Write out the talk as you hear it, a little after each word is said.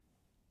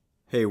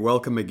Hey,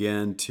 welcome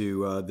again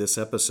to this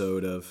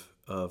episode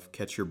of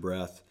Catch Your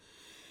Breath.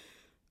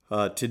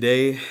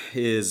 Today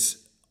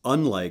is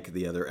unlike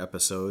the other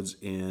episodes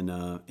in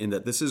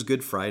that this is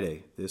Good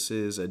Friday. This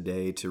is a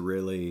day to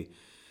really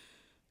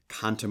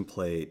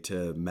contemplate,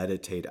 to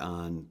meditate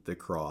on the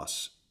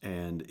cross.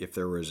 And if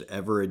there was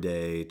ever a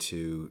day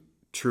to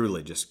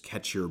truly just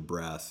catch your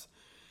breath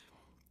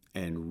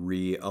and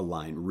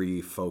realign,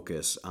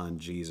 refocus on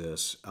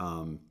Jesus,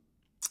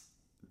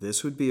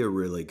 this would be a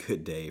really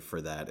good day for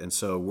that. And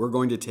so we're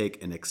going to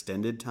take an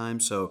extended time.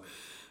 So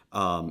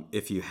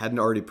if you hadn't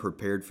already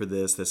prepared for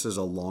this, this is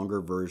a longer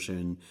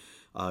version.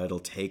 It'll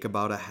take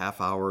about a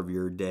half hour of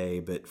your day,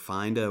 but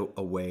find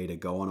a way to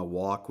go on a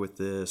walk with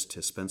this,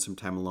 to spend some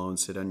time alone,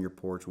 sit on your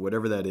porch,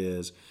 whatever that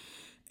is.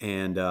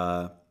 And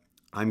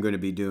I'm going to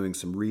be doing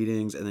some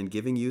readings and then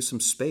giving you some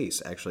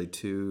space actually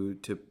to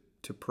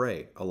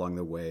pray along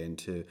the way and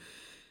to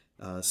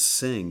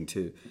sing,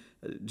 to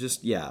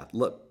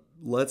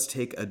let's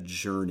take a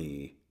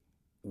journey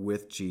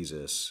with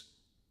Jesus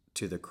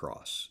to the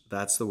cross.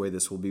 That's the way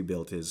this will be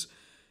built, is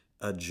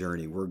a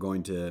journey. We're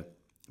going to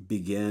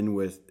begin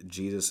with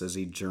Jesus as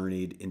he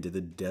journeyed into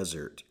the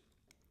desert,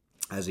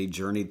 as he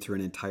journeyed through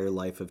an entire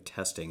life of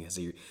testing, as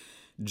he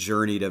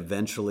journeyed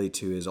eventually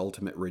to his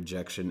ultimate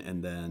rejection,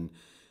 and then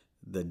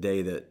the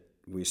day that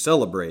we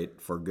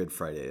celebrate for Good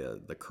Friday,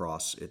 the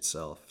cross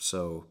itself.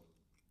 So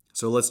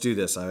let's do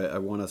this. I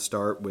want to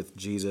start with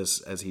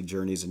Jesus as he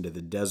journeys into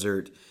the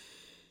desert.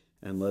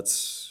 And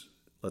let's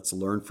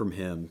learn from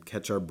him,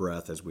 catch our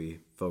breath as we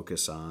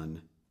focus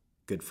on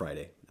Good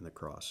Friday and the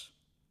cross.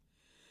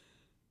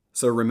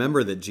 So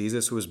remember that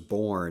Jesus was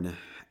born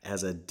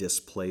as a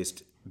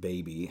displaced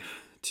baby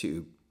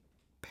to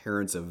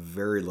parents of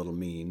very little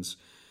means.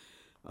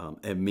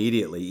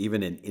 Immediately,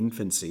 even in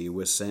infancy,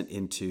 was sent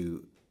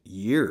into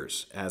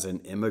years as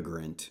an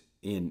immigrant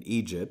in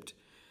Egypt.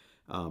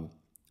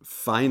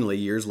 Finally,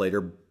 years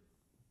later,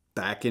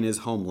 back in his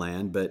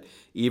homeland, but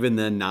even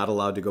then not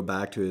allowed to go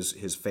back to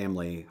his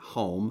family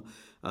home.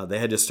 They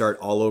had to start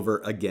all over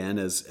again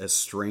as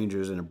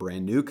strangers in a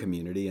brand new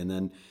community. And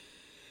then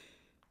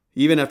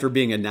even after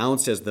being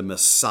announced as the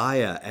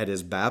Messiah at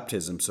his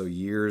baptism, so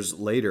years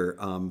later,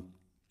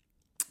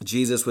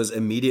 Jesus was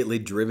immediately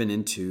driven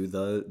into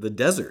the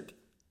desert.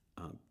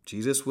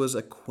 Jesus was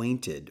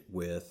acquainted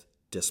with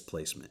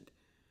displacement,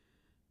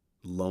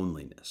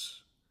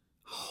 loneliness,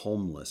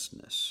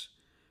 homelessness.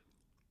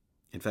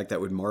 In fact,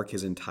 that would mark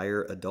his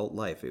entire adult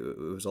life. It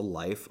was a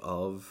life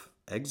of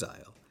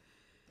exile.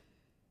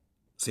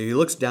 So he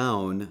looks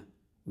down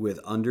with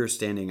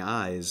understanding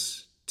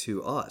eyes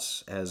to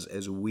us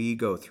as we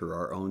go through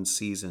our own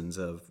seasons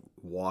of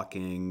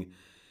walking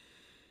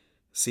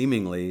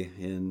seemingly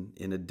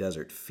in a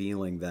desert,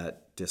 feeling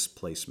that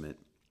displacement.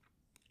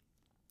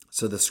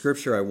 So the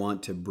scripture I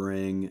want to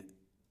bring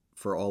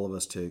for all of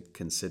us to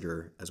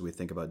consider as we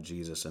think about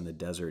Jesus and the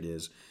desert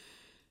is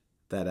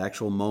that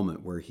actual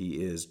moment where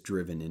he is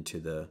driven into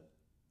the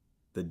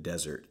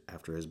desert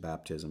after his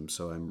baptism.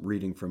 So I'm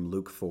reading from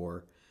Luke 4.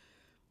 It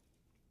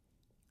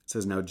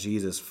says, "Now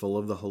Jesus, full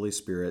of the Holy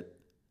Spirit,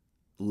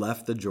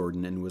 left the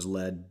Jordan and was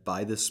led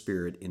by the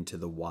Spirit into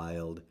the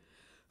wild.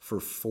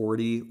 For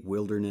 40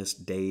 wilderness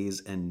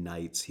days and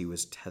nights he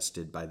was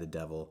tested by the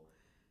devil.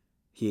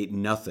 He ate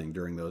nothing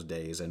during those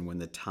days, and when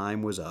the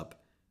time was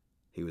up,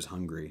 he was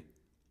hungry.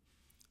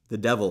 The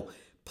devil,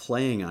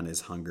 playing on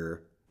his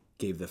hunger,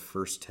 gave the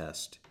first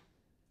test.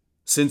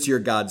 'Since you're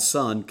God's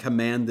son,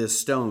 command this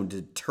stone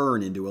to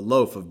turn into a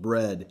loaf of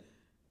bread.'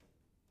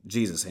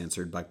 Jesus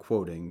answered by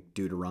quoting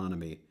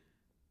Deuteronomy.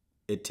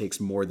 It takes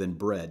more than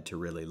bread to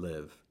really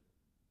live.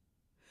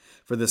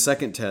 For the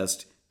second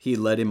test, he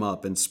led him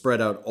up and spread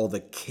out all the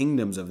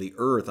kingdoms of the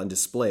earth on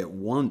display at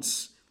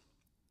once.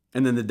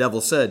 And then the devil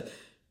said,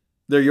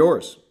 'They're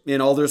yours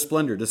in all their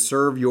splendor to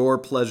serve your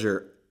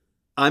pleasure.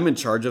 I'm in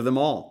charge of them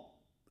all.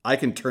 I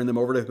can turn them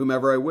over to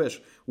whomever I wish.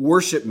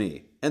 Worship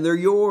me, and they're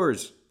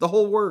yours, the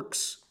whole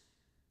works.'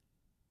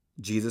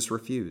 Jesus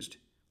refused.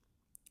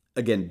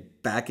 Again,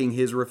 backing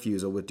his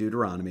refusal with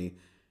Deuteronomy,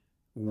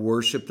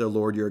 worship the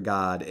Lord your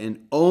God,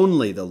 and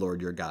only the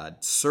Lord your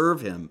God.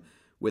 Serve him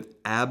with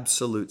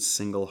absolute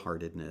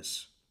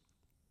single-heartedness.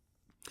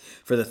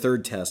 For the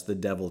third test, the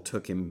devil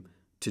took him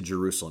to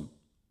Jerusalem,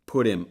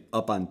 put him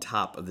up on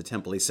top of the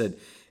temple. He said,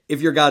 'If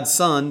you're God's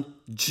son,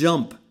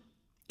 jump.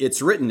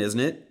 It's written, isn't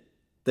it,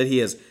 that he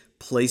has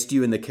placed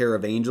you in the care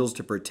of angels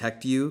to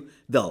protect you?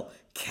 They'll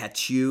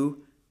catch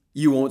you.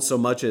 You won't so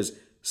much as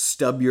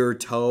stub your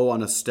toe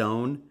on a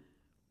stone.'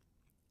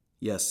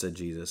 'Yes,' said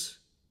Jesus,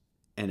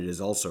 'and it is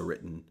also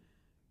written,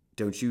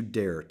 don't you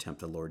dare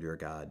tempt the Lord your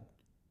God.'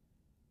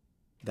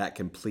 That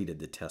completed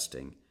the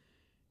testing.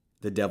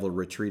 The devil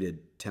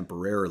retreated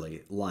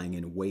temporarily, lying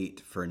in wait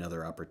for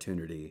another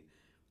opportunity.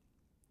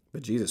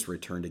 But Jesus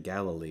returned to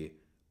Galilee,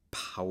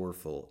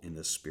 powerful in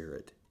the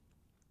Spirit."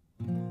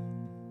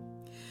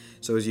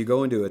 So as you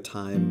go into a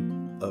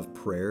time of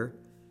prayer,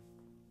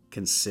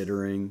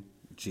 considering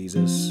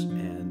Jesus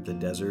and the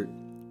desert,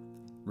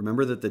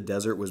 remember that the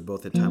desert was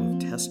both a time of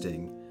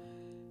testing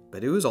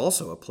but it was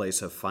also a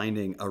place of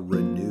finding a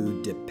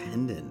renewed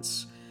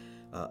dependence,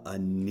 a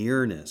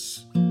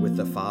nearness with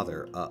the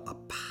Father, a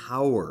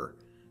power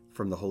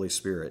from the Holy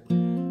Spirit.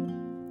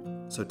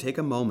 So take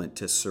a moment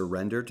to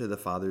surrender to the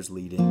Father's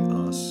leading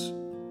us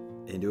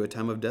into a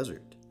time of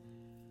desert.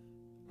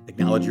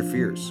 Acknowledge your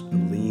fears.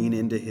 Lean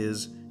into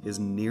his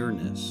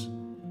nearness.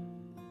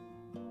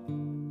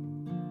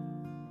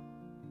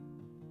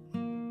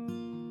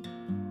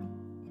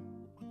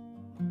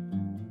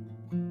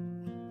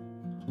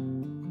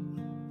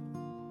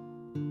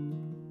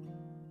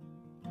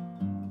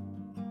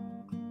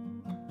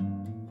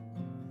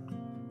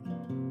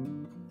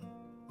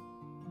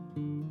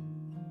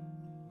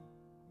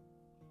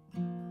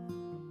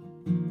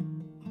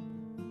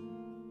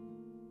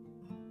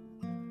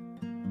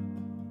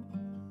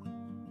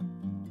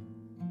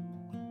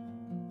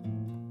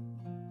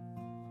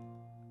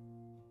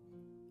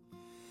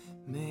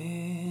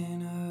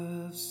 Man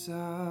of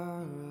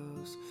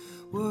sorrows,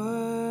 what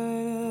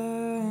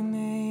a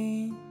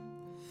name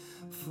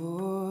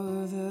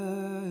for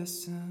the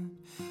Son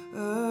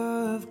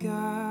of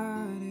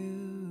God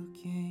who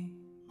came,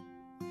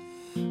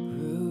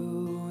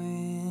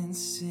 ruined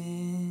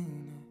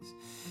sinners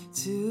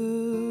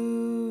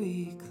to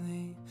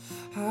reclaim.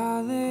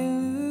 Hallelujah,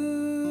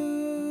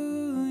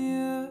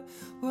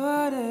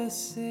 what a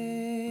Savior.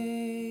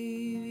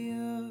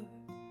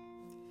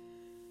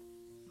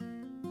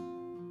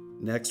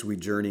 Next, we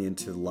journey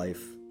into the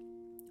life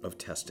of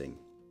testing.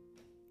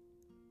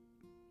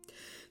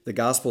 The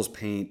Gospels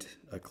paint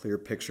a clear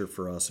picture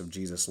for us of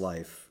Jesus'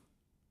 life.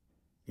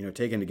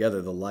 Taken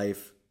together, the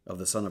life of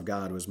the Son of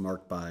God was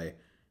marked by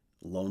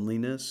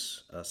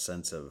loneliness, a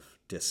sense of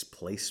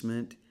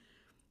displacement.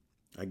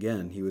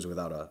 Again, he was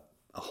without a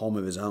home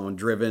of his own,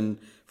 driven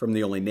from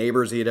the only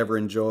neighbors he had ever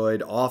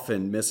enjoyed,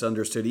 often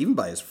misunderstood even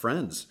by his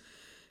friends,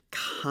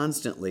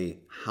 constantly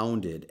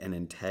hounded and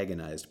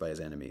antagonized by his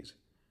enemies.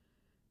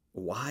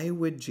 Why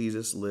would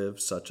Jesus live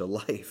such a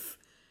life?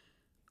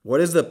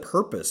 What is the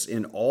purpose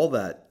in all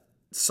that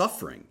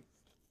suffering?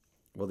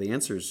 Well, the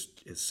answer is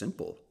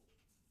simple.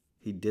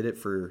 He did it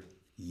for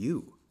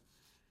you.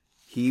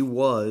 He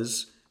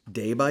was,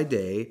 day by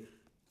day,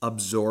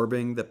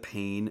 absorbing the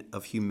pain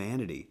of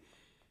humanity.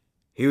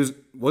 He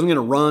wasn't going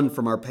to run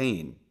from our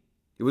pain.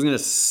 He wasn't going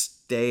to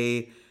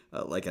stay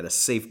at a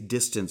safe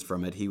distance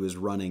from it. He was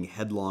running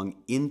headlong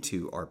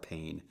into our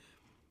pain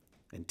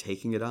and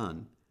taking it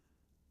on.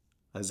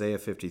 Isaiah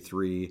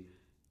 53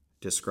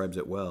 describes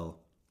it well.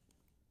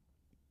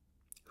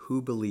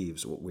 Who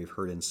believes what we've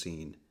heard and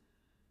seen?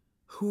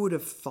 Who would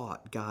have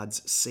thought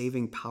God's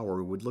saving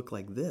power would look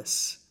like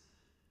this?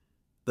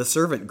 The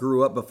servant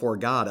grew up before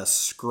God, a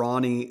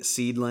scrawny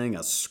seedling,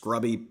 a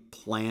scrubby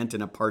plant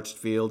in a parched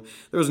field.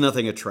 There was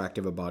nothing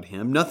attractive about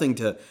him, nothing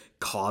to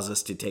cause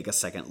us to take a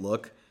second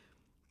look.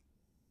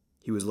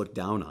 He was looked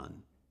down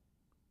on,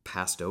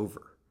 passed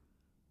over,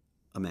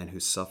 a man who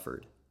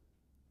suffered,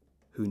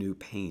 who knew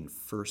pain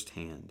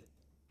firsthand.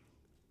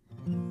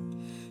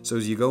 So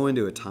as you go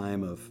into a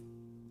time of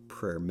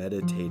prayer,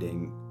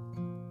 meditating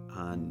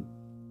on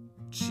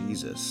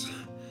Jesus,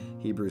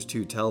 Hebrews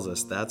 2 tells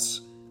us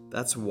that's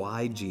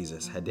why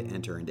Jesus had to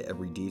enter into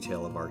every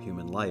detail of our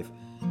human life.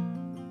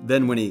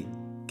 Then when he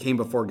came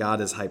before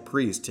God as high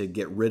priest to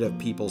get rid of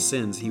people's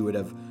sins, he would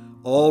have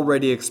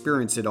already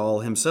experienced it all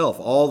himself,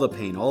 all the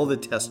pain, all the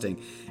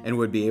testing, and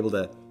would be able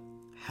to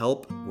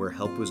help where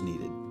help was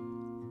needed.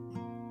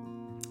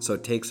 So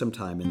take some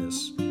time in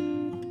this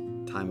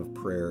time of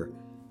prayer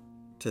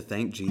to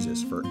thank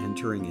Jesus for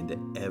entering into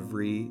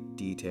every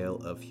detail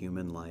of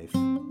human life,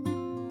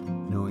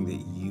 knowing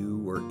that you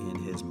were in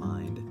his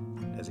mind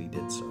as he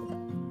did so.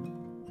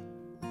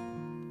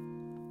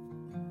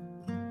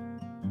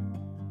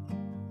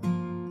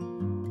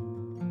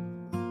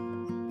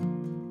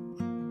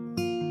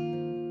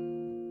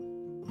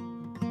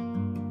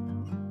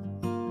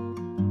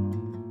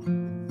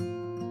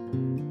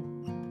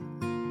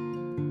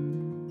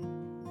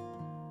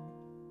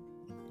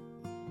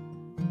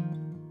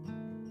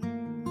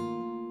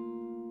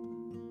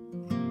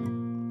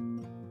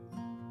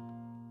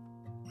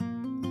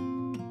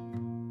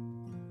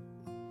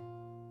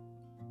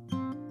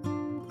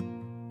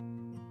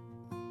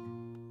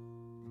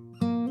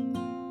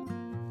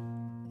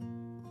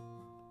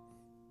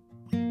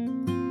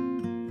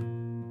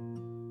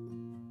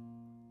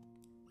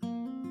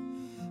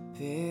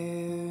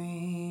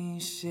 Bearing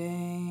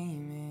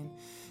shame and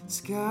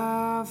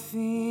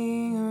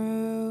scoffing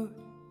rude,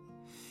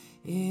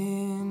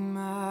 in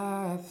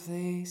my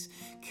place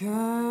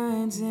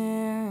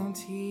condemned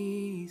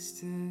he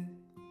stood,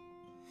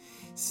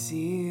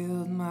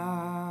 sealed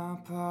my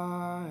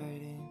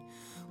pardon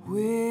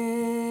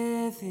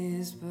with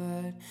his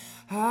blood.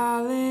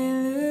 Hallelujah,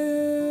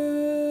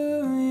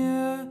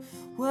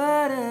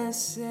 what a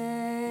Savior.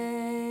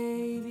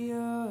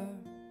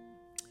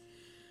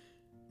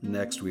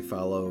 Next, we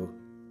follow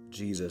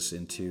Jesus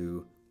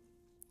into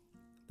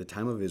the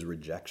time of his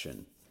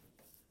rejection.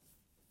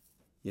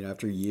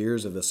 After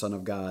years of the Son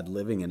of God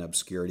living in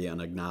obscurity,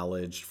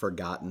 unacknowledged,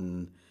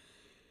 forgotten,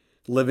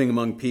 living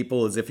among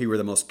people as if he were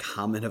the most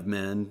common of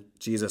men.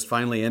 Jesus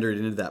finally entered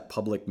into that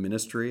public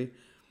ministry.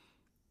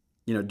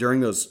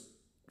 During those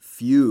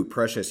few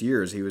precious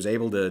years, he was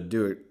able to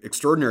do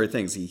extraordinary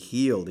things. He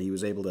healed. He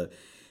was able to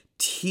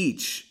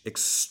teach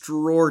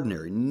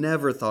extraordinary,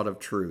 never thought of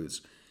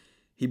truths.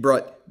 He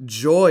brought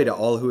joy to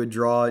all who would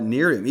draw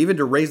near him, even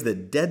to raise the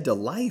dead to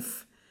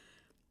life.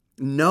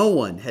 No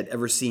one had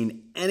ever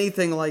seen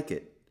anything like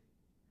it.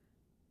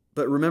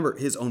 But remember,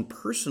 his own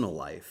personal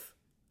life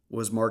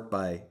was marked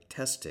by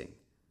testing,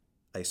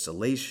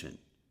 isolation,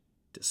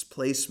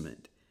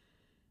 displacement,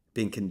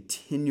 being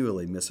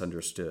continually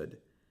misunderstood.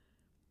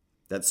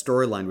 That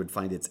storyline would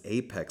find its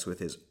apex with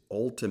his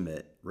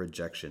ultimate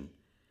rejection,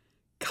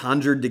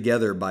 conjured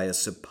together by a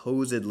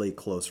supposedly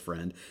close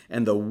friend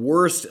and the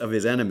worst of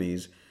his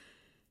enemies.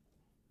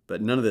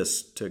 But none of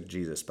this took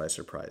Jesus by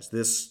surprise.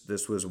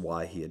 This was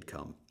why he had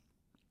come.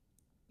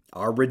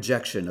 Our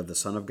rejection of the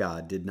Son of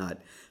God did not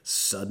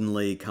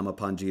suddenly come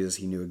upon Jesus.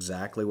 He knew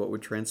exactly what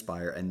would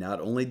transpire. And not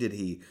only did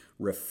he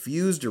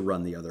refuse to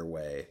run the other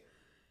way,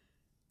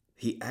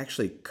 he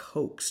actually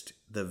coaxed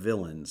the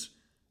villains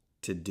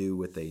to do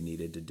what they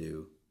needed to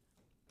do.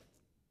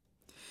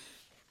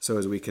 So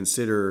as we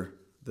consider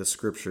the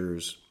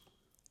scriptures,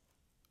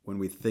 when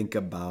we think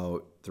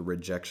about the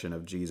rejection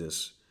of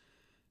Jesus,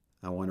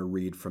 I want to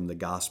read from the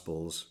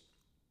Gospels.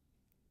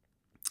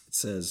 It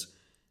says,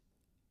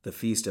 "The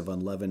feast of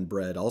unleavened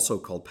bread, also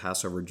called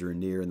Passover, drew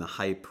near, and the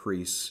high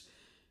priests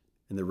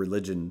and the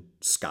religion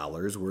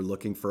scholars were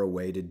looking for a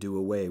way to do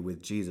away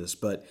with Jesus.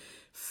 But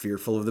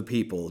fearful of the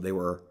people, they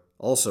were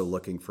also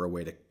looking for a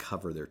way to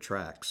cover their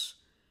tracks.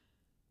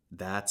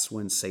 That's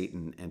when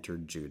Satan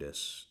entered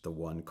Judas, the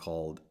one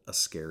called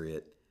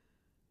Iscariot.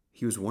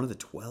 He was one of the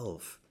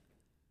 12.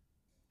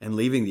 And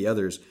leaving the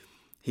others,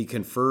 he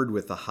conferred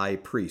with the high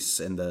priests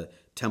and the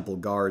temple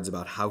guards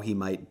about how he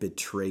might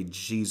betray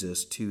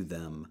Jesus to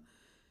them.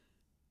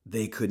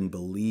 They couldn't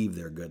believe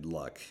their good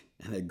luck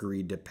and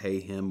agreed to pay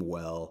him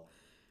well.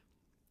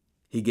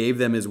 He gave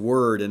them his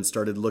word and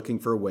started looking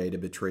for a way to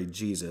betray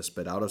Jesus,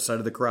 but out of sight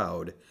of the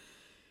crowd.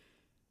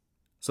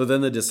 So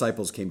then the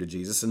disciples came to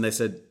Jesus and they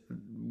said,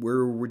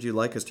 'Where would you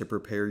like us to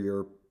prepare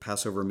your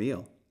Passover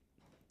meal?'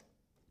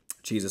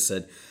 Jesus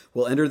said,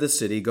 'Well, enter the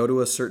city, go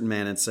to a certain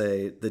man and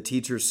say, the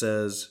teacher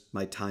says,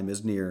 my time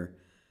is near.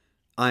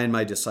 I and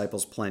my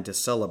disciples plan to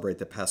celebrate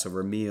the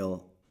Passover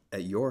meal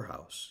at your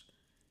house.'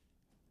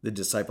 The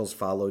disciples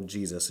followed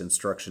Jesus'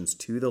 instructions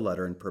to the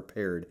letter and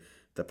prepared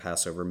the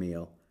Passover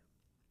meal.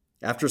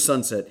 After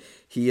sunset,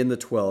 he and the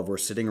 12 were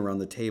sitting around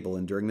the table,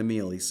 and during the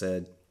meal he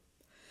said,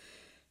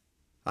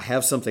 'I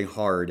have something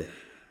hard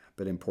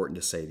but important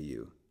to say to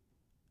you.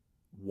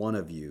 One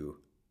of you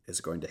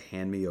is going to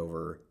hand me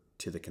over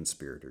to the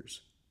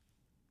conspirators.'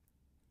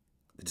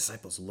 The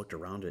disciples looked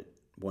around at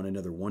one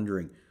another,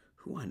 wondering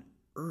who on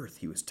earth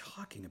he was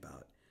talking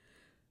about.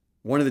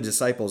 One of the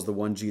disciples, the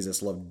one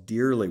Jesus loved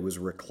dearly, was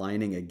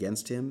reclining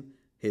against him,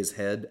 his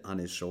head on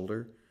his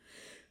shoulder.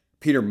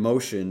 Peter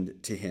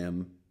motioned to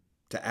him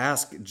to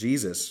ask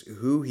Jesus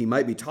who he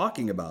might be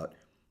talking about.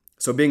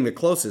 So being the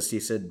closest, he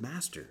said,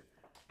 'Master,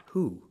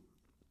 who?'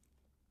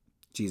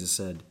 Jesus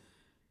said,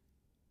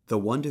 'The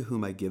one to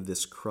whom I give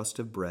this crust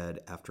of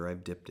bread after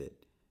I've dipped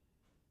it.'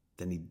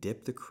 Then he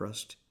dipped the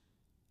crust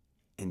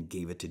and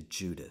gave it to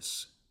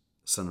Judas,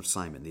 son of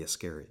Simon the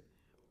Iscariot.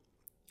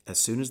 As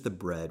soon as the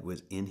bread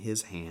was in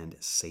his hand,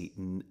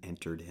 Satan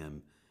entered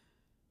him.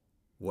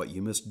 'What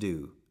you must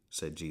do,'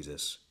 said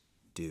Jesus,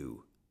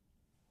 'do.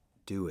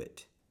 Do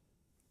it.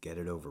 Get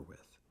it over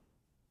with.'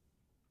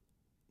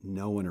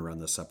 No one around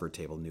the supper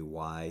table knew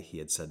why he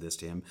had said this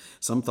to him.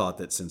 Some thought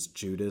that since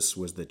Judas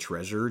was the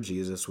treasurer,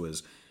 Jesus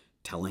was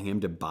telling him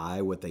to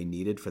buy what they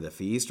needed for the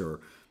feast, or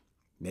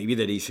maybe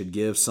that he should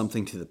give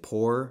something to the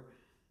poor.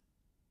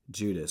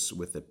 Judas,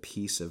 with a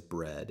piece of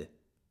bread,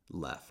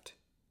 left,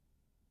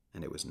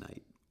 and it was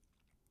night.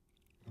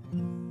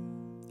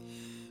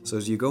 So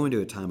as you go into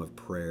a time of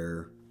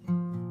prayer,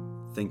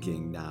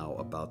 thinking now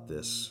about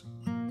this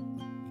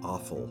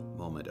awful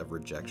moment of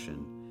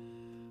rejection,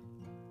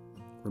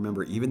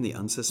 remember, even the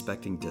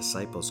unsuspecting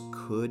disciples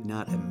could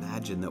not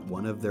imagine that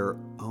one of their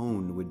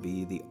own would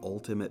be the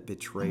ultimate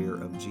betrayer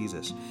of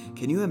Jesus.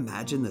 Can you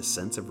imagine the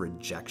sense of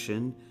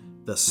rejection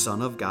the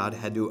Son of God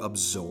had to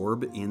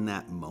absorb in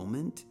that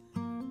moment?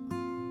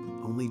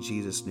 Only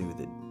Jesus knew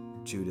that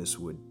Judas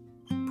would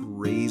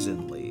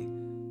brazenly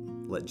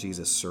let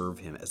Jesus serve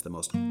him as the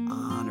most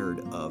honored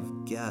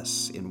of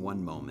guests in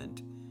one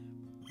moment,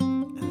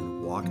 and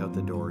then walk out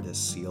the door to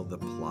seal the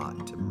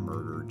plot to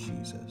murder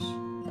Jesus.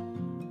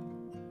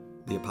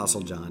 The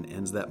Apostle John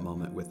ends that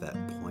moment with that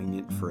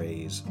poignant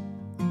phrase,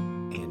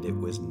 "And it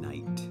was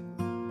night."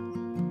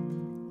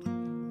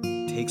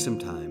 Take some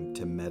time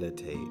to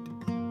meditate,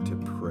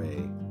 to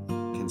pray,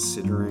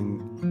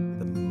 considering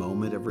the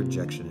moment of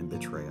rejection and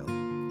betrayal.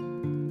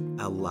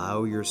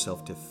 Allow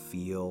yourself to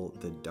feel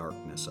the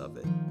darkness of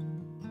it,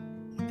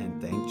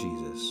 and thank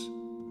Jesus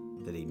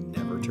that he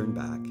never turned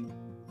back.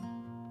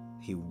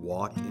 He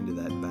walked into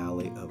that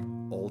valley of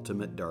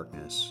ultimate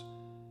darkness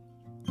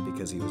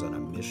because he was on a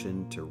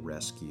mission to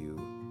rescue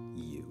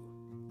you.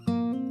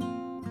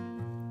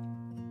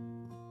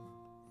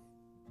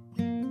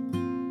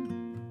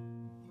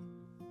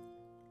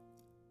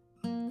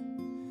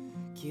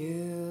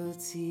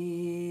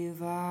 Guilty,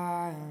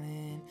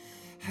 violent,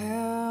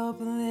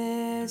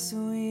 helpless,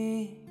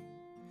 weak,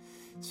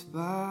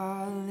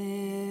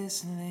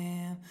 spotless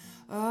Lamb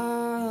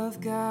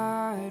of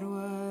God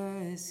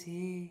was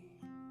he,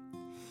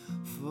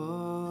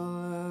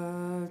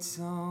 full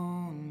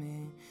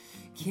atonement.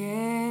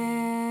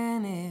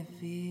 Can it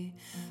be?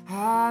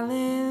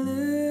 Hallelujah,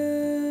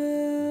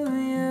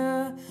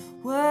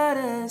 what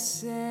a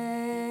Savior.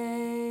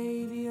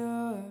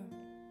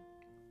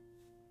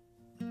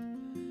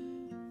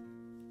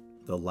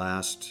 The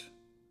last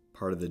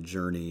part of the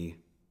journey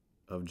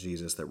of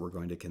Jesus that we're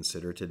going to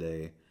consider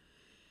today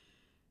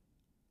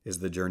is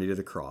the journey to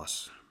the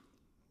cross.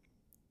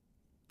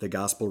 The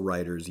gospel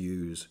writers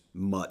use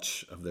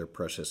much of their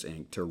precious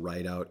ink to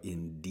write out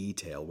in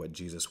detail what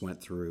Jesus went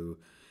through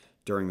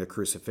during the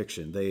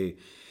crucifixion. They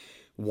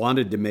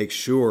wanted to make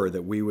sure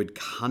that we would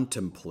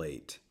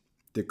contemplate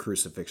the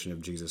crucifixion of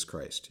Jesus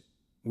Christ.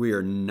 We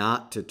are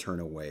not to turn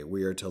away.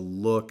 We are to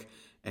look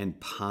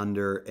and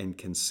ponder and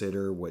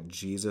consider what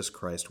Jesus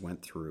Christ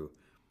went through.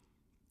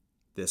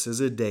 This is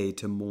a day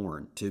to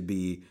mourn, to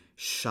be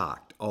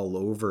shocked all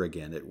over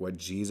again at what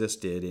Jesus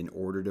did in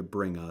order to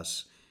bring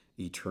us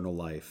eternal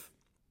life.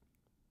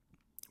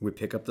 We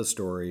pick up the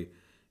story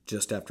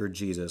just after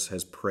Jesus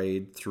has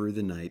prayed through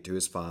the night to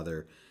his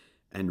Father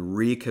and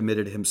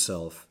recommitted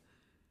himself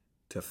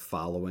to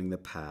following the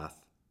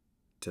path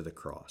to the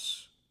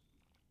cross.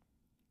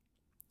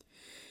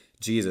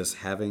 Jesus,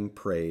 having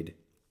prayed,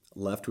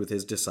 left with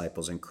his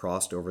disciples and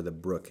crossed over the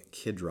brook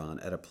Kidron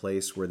at a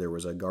place where there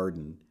was a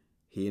garden.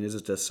 He and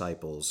his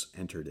disciples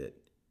entered it.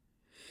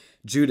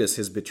 Judas,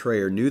 his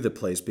betrayer, knew the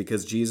place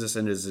because Jesus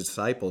and his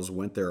disciples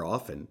went there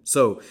often.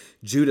 So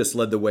Judas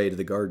led the way to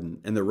the garden,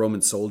 and the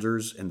Roman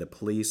soldiers and the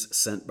police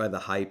sent by the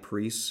high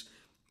priests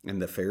and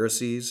the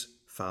Pharisees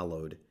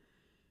followed.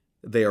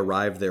 They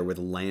arrived there with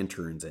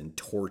lanterns and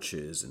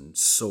torches and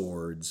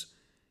swords.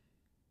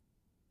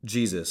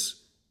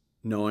 Jesus,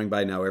 knowing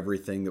by now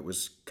everything that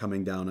was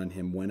coming down on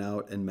him, went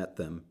out and met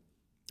them.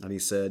 And he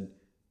said,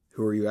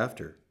 "Who are you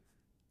after?"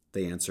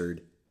 They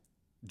answered,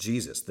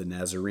 "Jesus, the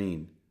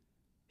Nazarene."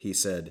 He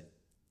said,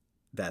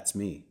 "That's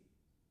me."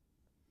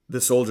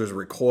 The soldiers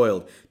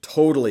recoiled,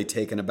 totally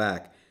taken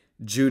aback.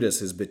 Judas,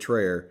 his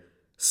betrayer,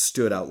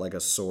 stood out like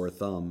a sore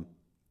thumb.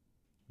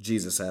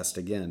 Jesus asked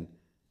again,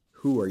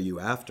 "Who are you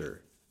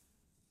after?"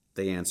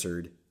 They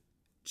answered,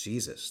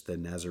 "Jesus, the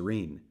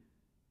Nazarene."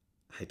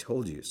 "I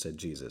told you," said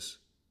Jesus.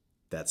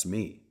 "That's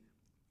me.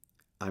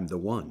 I'm the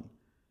one.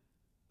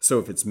 So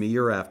if it's me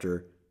you're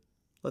after,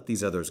 let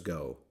these others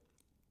go."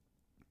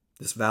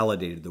 This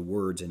validated the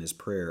words in his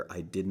prayer,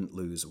 "I didn't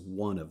lose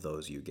one of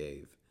those you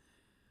gave."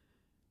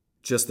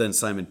 Just then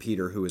Simon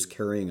Peter, who was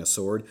carrying a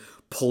sword,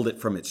 pulled it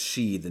from its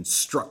sheath and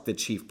struck the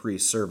chief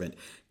priest's servant,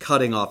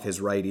 cutting off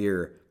his right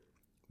ear.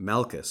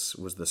 Malchus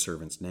was the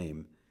servant's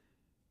name.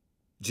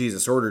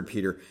 Jesus ordered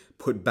Peter,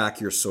 "Put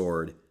back your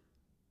sword.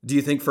 Do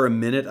you think for a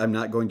minute I'm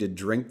not going to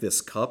drink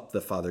this cup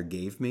the Father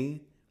gave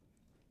me?"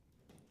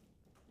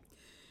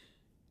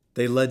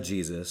 They led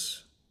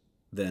Jesus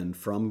then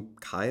from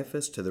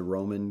Caiaphas to the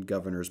Roman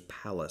governor's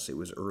palace. It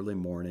was early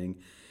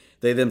morning.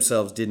 They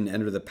themselves didn't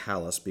enter the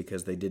palace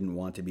because they didn't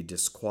want to be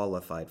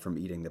disqualified from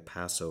eating the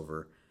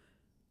Passover.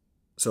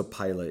 So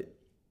Pilate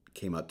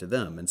came up to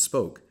them and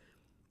spoke.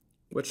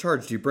 "What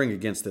charge do you bring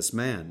against this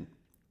man?"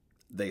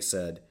 They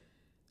said,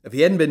 "If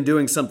he hadn't been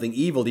doing something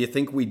evil, do you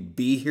think we'd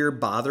be here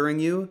bothering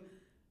you?"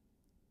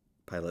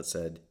 Pilate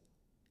said,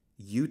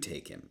 "You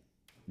take him.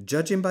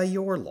 Judge him by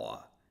your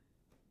law."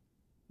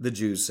 The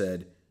Jews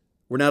said,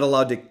 "We're not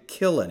allowed to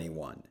kill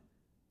anyone."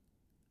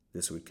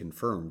 This would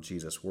confirm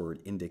Jesus'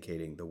 word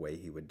indicating the way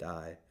he would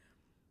die.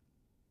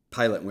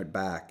 Pilate went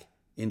back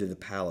into the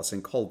palace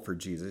and called for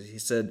Jesus. He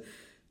said,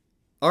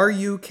 "Are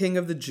you king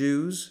of the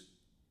Jews?"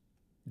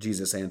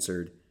 Jesus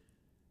answered,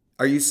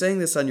 "Are you saying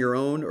this on your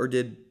own, or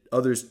did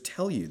others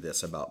tell you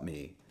this about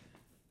me?"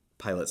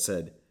 Pilate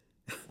said,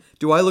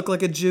 "Do I look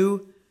like a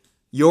Jew?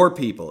 Your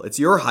people, it's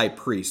your high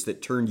priest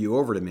that turned you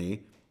over to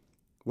me.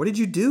 What did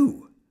you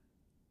do?"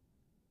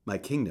 "My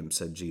kingdom,"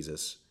 said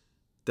Jesus,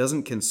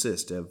 "doesn't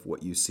consist of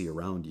what you see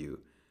around you.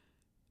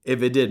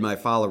 If it did, my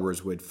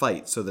followers would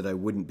fight so that I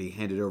wouldn't be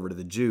handed over to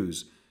the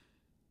Jews.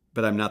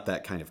 But I'm not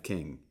that kind of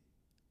king,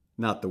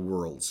 not the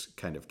world's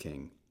kind of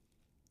king."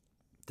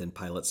 Then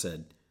Pilate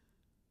said,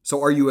 "So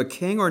are you a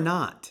king or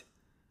not?"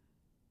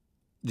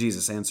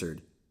 Jesus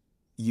answered,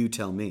 "You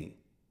tell me,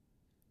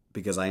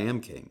 because I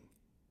am king.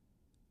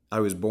 I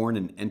was born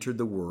and entered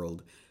the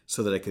world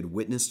so that I could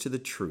witness to the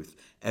truth.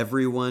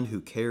 Everyone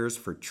who cares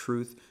for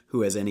truth,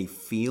 who has any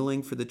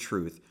feeling for the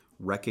truth,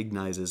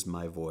 recognizes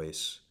my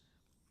voice."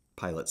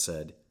 Pilate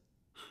said,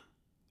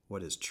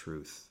 "What is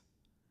truth?"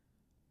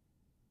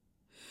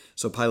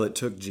 So Pilate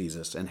took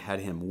Jesus and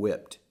had him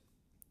whipped.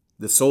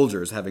 The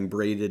soldiers, having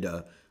braided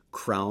a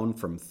crown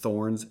from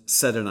thorns,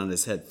 set it on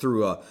his head,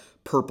 threw a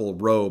purple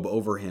robe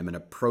over him, and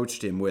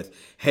approached him with,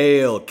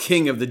 "Hail,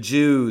 King of the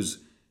Jews!"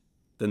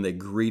 Then they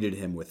greeted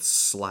him with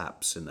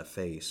slaps in the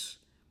face.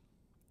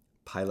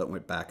 Pilate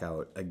went back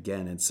out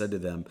again and said to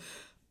them,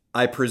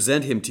 "I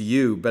present him to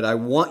you, but I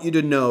want you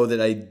to know that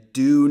I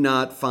do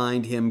not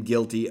find him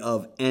guilty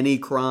of any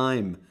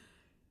crime."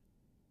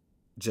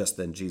 Just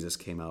then Jesus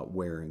came out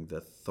wearing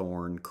the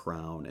thorn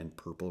crown and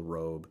purple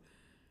robe.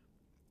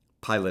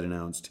 Pilate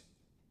announced,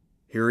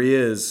 "Here he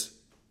is,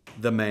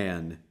 the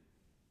man."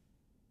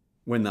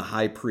 When the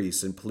high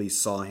priests and police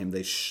saw him,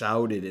 they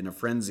shouted in a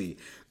frenzy,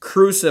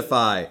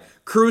 "Crucify!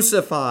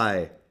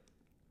 Crucify!"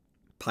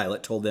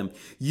 Pilate told them,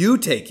 "You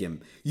take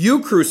him.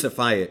 You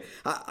crucify it.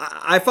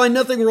 I find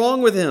nothing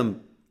wrong with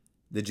him."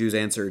 The Jews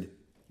answered,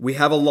 "We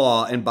have a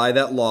law, and by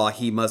that law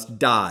he must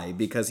die,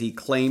 because he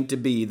claimed to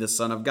be the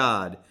Son of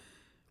God."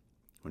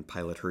 When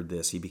Pilate heard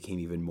this, he became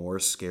even more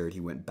scared. He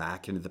went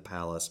back into the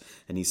palace,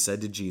 and he said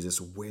to Jesus,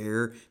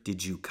 "Where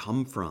did you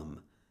come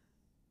from?"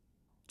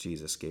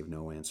 Jesus gave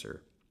no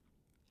answer.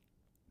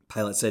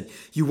 Pilate said,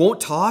 "You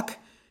won't talk?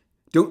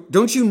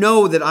 Don't you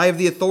know that I have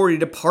the authority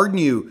to pardon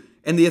you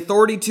and the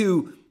authority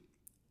to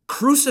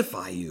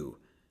crucify you?"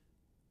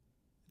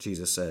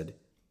 Jesus said,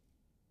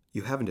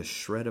 "You haven't a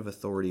shred of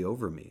authority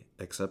over me,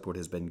 except what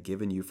has been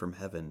given you from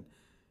heaven.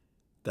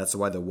 That's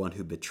why the one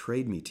who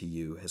betrayed me to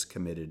you has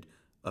committed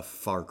a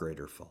far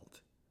greater fault."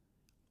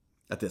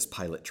 At this,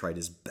 Pilate tried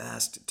his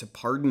best to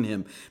pardon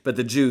him, but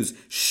the Jews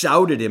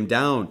shouted him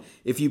down.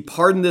 "If you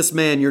pardon this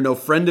man, you're no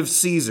friend of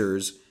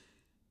Caesar's.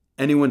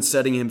 Anyone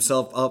setting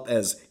himself up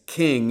as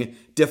king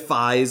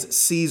defies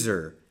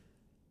Caesar."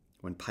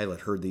 When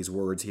Pilate heard these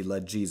words, he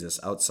led Jesus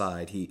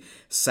outside. He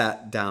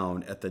sat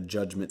down at the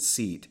judgment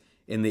seat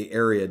in the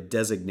area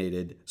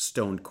designated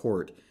Stone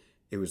Court.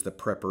 It was the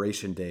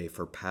preparation day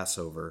for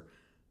Passover.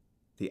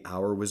 The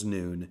hour was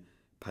noon.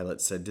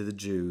 Pilate said to the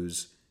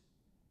Jews,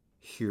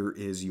 "Here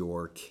is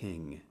your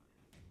king."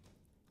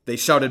 They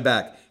shouted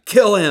back,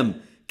 "Kill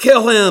him!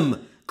 Kill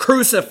him!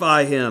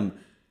 Crucify him!"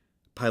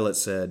 Pilate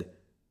said,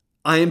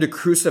 "I am to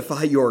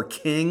crucify your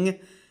king?"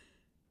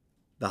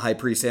 The high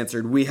priest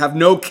answered, "We have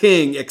no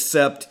king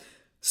except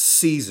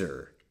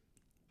Caesar."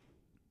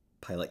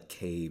 Pilate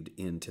caved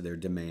in to their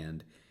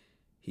demand.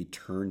 He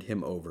turned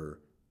him over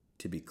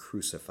to be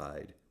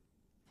crucified.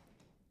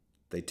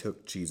 They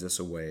took Jesus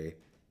away,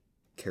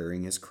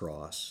 carrying his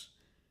cross.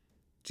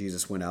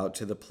 Jesus went out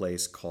to the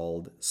place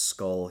called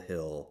Skull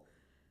Hill,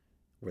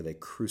 where they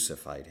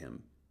crucified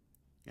him,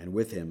 and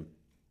with him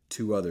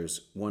 2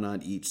 others, one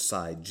on each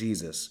side,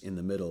 Jesus in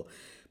the middle.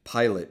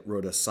 Pilate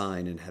wrote a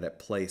sign and had it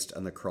placed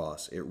on the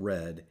cross. It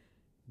read,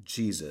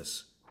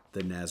 "Jesus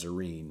the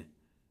Nazarene,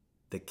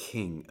 the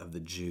King of the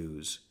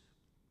Jews."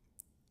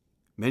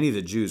 Many of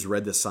the Jews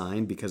read the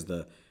sign because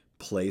the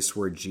place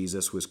where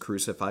Jesus was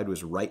crucified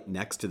was right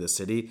next to the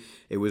city.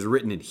 It was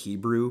written in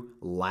Hebrew,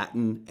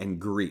 Latin, and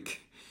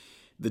Greek.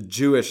 The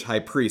Jewish high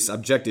priests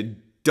objected.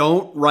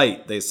 "Don't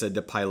write," they said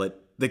to Pilate,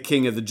 "the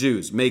King of the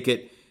Jews. Make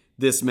it,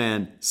 'This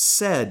man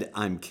said,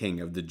 I'm King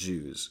of the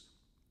Jews.'"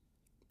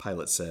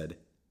 Pilate said,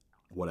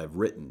 "What I've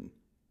written,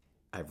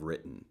 I've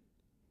written."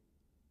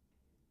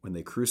 When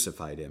they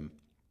crucified him,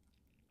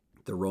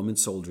 the Roman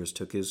soldiers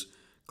took his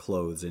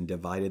clothes and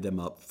divided them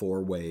up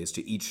 4 ways,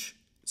 to each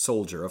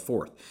soldier a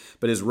fourth.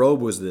 But his robe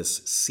was this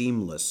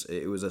seamless.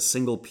 It was a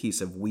single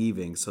piece of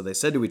weaving. So they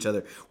said to each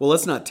other, "Well,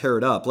 let's not tear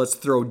it up. Let's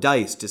throw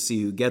dice to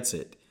see who gets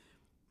it."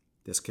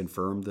 This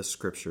confirmed the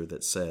scripture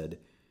that said,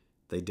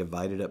 "They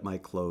divided up my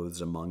clothes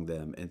among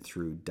them and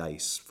threw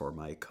dice for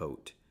my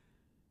coat."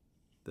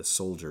 The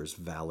soldiers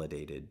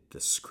validated the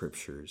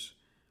scriptures.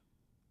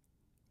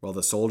 While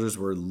the soldiers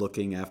were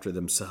looking after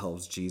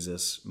themselves,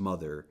 Jesus'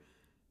 mother,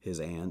 his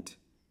aunt,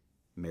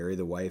 Mary,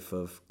 the wife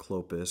of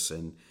Clopas,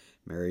 and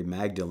Mary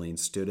Magdalene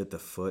stood at the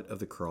foot of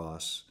the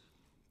cross.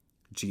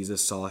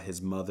 Jesus saw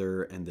his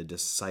mother and the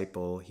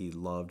disciple he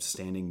loved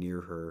standing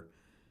near her,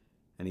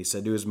 and he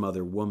said to his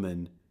mother,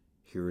 "Woman,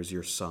 here is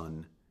your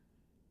son."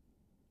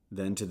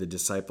 Then to the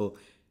disciple,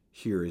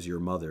 "Here is your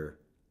mother."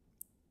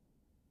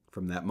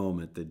 From that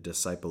moment, the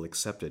disciple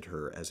accepted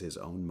her as his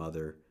own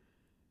mother.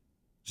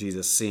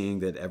 Jesus, seeing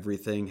that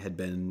everything had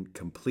been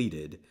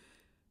completed,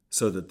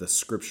 so that the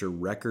scripture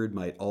record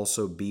might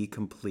also be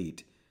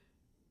complete,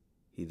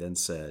 he then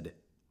said,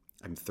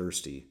 "I'm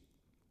thirsty."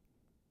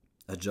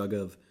 A jug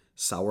of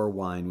sour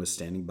wine was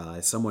standing by.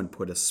 Someone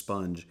put a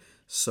sponge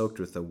soaked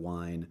with the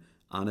wine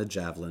on a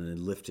javelin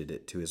and lifted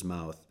it to his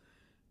mouth.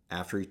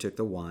 After he took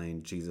the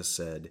wine, Jesus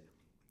said,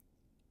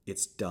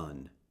 "It's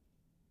done.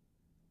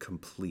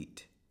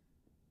 Complete."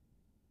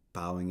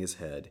 Bowing his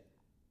head,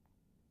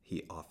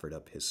 he offered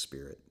up his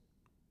spirit.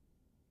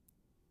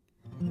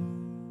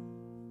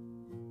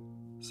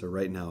 So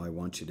right now, I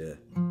want you to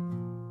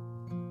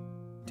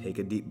take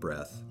a deep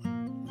breath.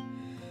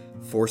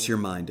 Force your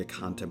mind to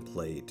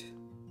contemplate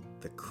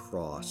the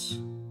cross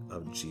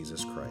of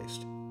Jesus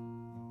Christ.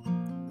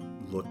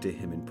 Look to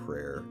him in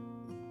prayer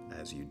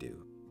as you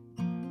do.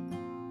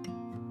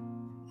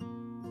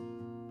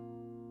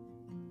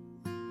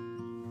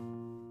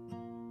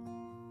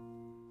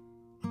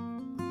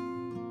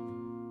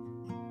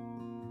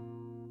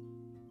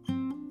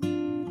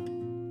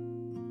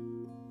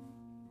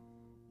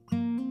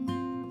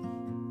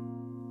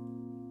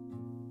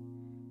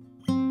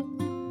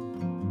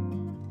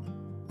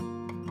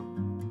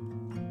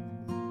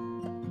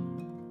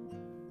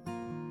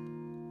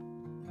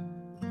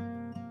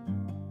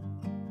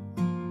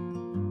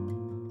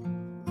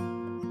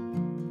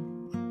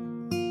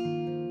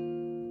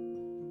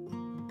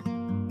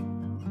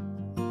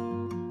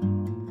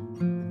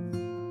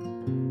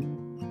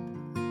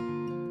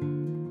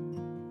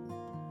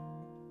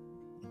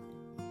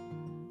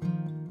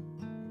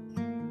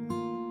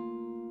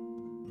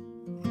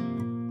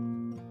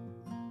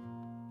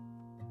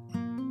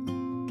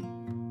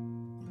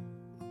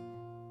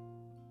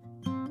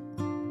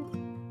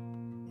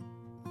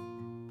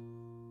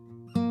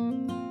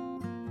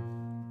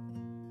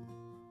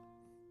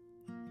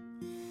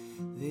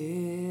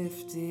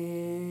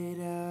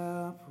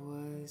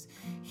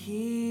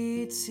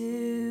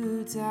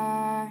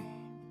 die.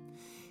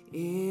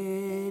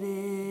 It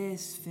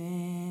is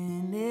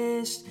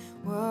finished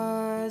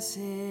was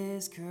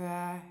his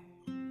cry.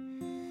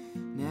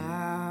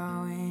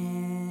 Now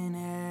in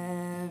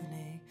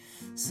heaven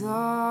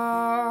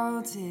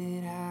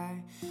exalted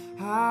high.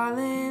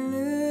 Hallelujah,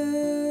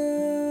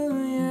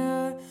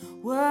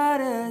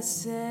 what a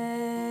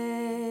Savior.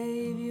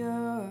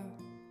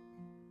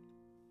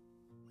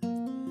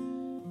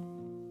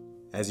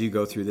 As you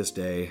go through this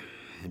day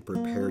and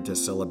prepare to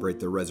celebrate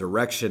the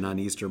resurrection on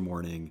Easter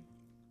morning,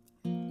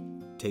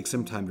 take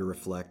some time to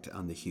reflect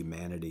on the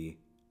humanity,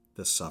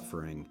 the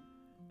suffering,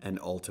 and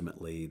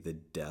ultimately the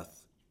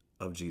death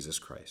of Jesus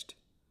Christ.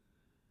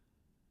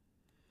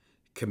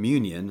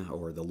 Communion,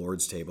 or the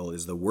Lord's table,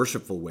 is the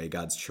worshipful way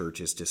God's church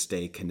is to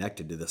stay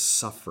connected to the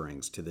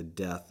sufferings, to the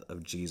death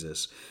of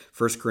Jesus.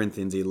 1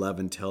 Corinthians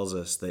 11 tells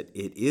us that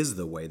it is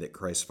the way that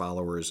Christ's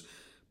followers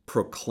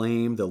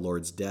proclaim the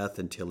Lord's death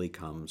until he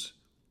comes.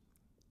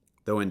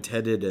 Though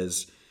intended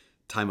as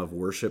time of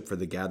worship for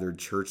the gathered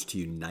church to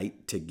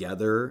unite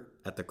together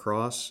at the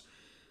cross,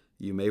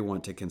 you may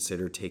want to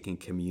consider taking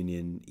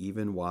communion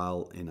even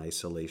while in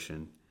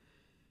isolation.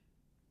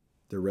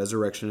 The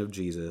resurrection of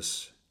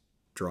Jesus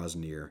draws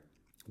near.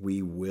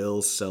 We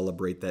will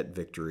celebrate that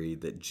victory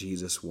that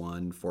Jesus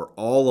won for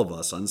all of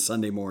us on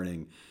Sunday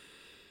morning.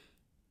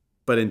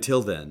 But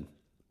until then,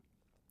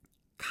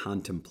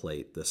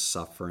 contemplate the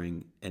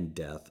suffering and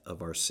death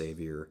of our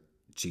Savior,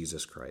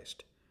 Jesus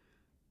Christ.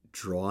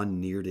 Draw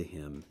near to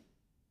him,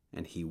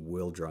 and he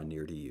will draw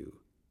near to you.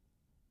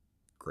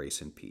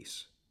 Grace and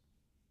peace.